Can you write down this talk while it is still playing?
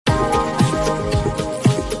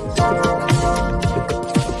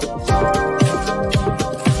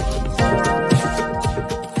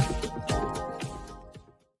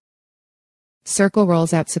Circle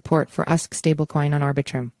rolls out support for USDC stablecoin on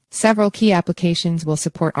Arbitrum. Several key applications will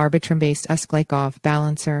support Arbitrum-based USDC like Aave,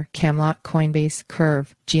 Balancer, Camelot, Coinbase,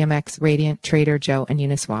 Curve, GMX, Radiant, Trader, Joe and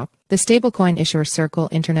Uniswap. The stablecoin issuer Circle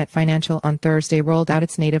Internet Financial on Thursday rolled out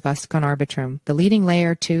its native USDC on Arbitrum, the leading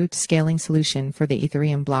Layer 2 scaling solution for the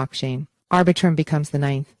Ethereum blockchain. Arbitrum becomes the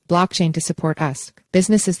ninth blockchain to support USDC.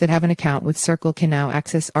 Businesses that have an account with Circle can now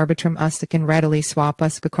access Arbitrum USDC and readily swap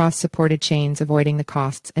USDC across supported chains, avoiding the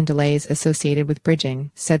costs and delays associated with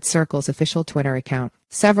bridging, said Circle's official Twitter account.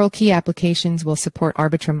 Several key applications will support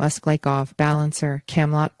Arbitrum USDC like Aave, Balancer,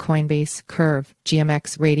 Camelot, Coinbase, Curve,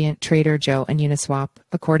 GMX, Radiant, Trader, Joe and Uniswap,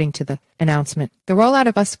 according to the announcement. The rollout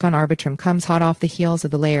of USDC on Arbitrum comes hot off the heels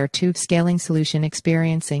of the Layer 2 scaling solution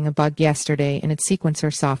experiencing a bug yesterday in its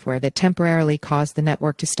sequencer software that temporarily caused the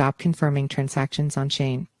network to stop confirming transactions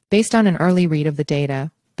on-chain. Based on an early read of the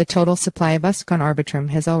data, the total supply of USDC on Arbitrum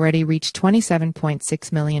has already reached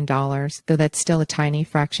 $27.6 million, though that's still a tiny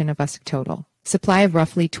fraction of USDC total supply of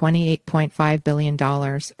roughly $28.5 billion,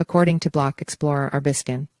 according to block explorer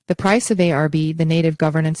Arbiscan. The price of ARB, the native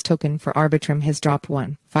governance token for Arbitrum, has dropped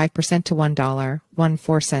 1.5% to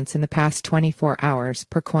 $1.14 in the past 24 hours,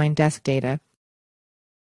 per CoinDesk data.